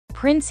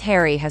Prince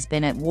Harry has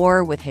been at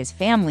war with his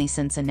family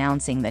since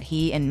announcing that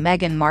he and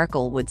Meghan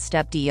Markle would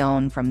step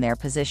down from their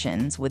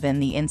positions within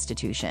the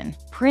institution.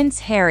 Prince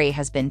Harry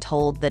has been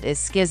told that his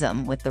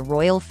schism with the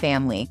royal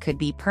family could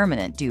be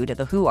permanent due to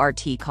the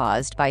hooray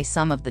caused by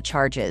some of the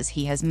charges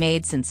he has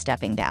made since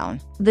stepping down.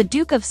 The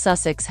Duke of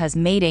Sussex has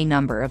made a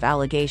number of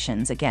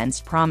allegations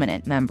against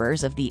prominent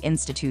members of the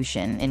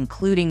institution,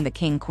 including the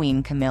King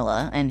Queen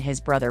Camilla and his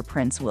brother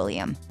Prince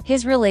William.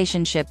 His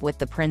relationship with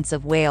the Prince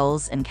of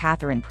Wales and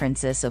Catherine,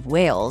 Princess of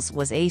Wales,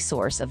 was a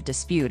source of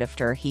dispute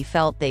after he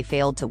felt they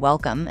failed to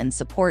welcome and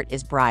support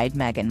his bride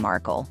Meghan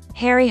Markle.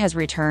 Harry has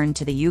returned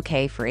to the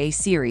UK for a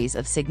series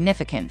of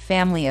significant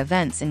family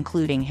events,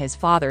 including his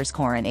father's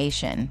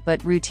coronation,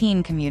 but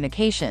routine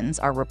communications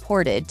are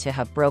reported to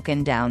have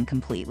broken down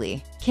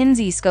completely.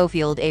 Kinsey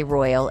Schofield, a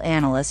royal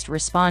analyst,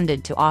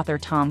 responded to author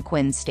Tom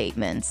Quinn's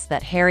statements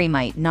that Harry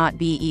might not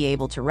be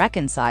able to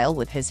reconcile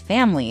with his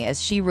family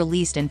as she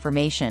released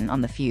information on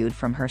the feud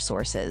from her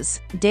sources.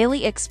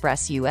 Daily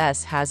Express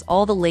US has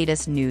all the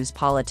latest news,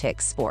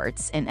 politics,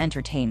 sports, and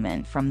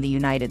entertainment from the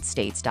United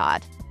States.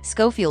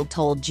 Schofield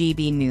told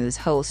GB News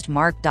host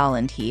Mark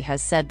Dolland he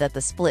has said that the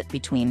split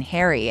between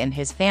Harry and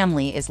his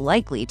family is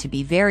likely to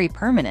be very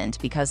permanent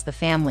because the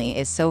family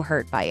is so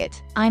hurt by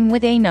it. "I'm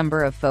with a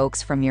number of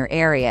folks from your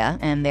area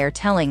and they're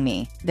telling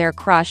me they're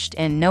crushed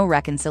and no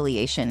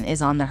reconciliation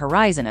is on the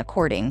horizon,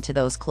 according to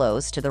those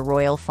close to the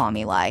royal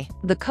family."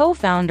 The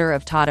co-founder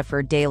of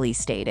Todiford Daily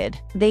stated,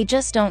 "They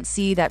just don't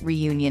see that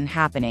reunion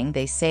happening.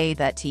 They say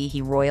that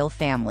the royal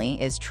family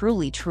is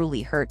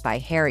truly hurt by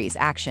Harry's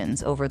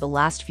actions over the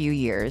last few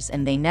years,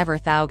 and they never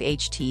thought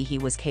he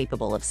was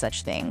capable of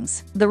such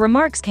things." The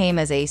remarks came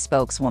as a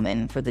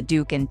spokeswoman for the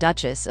Duke and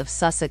Duchess of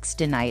Sussex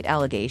denied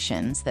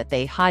allegations that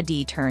they had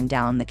turned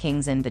down the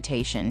King's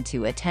invitation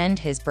to attend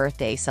his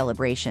birthday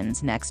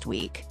celebrations next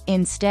week.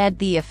 Instead,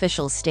 the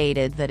official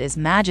stated that His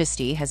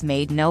Majesty has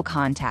made no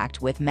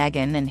contact with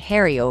Meghan and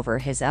Harry over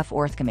his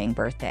forthcoming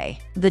birthday.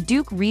 The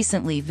Duke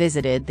recently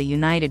visited the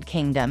United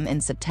Kingdom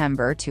in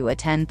September to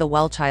attend the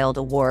Wellchild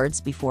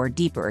Awards before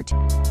departing.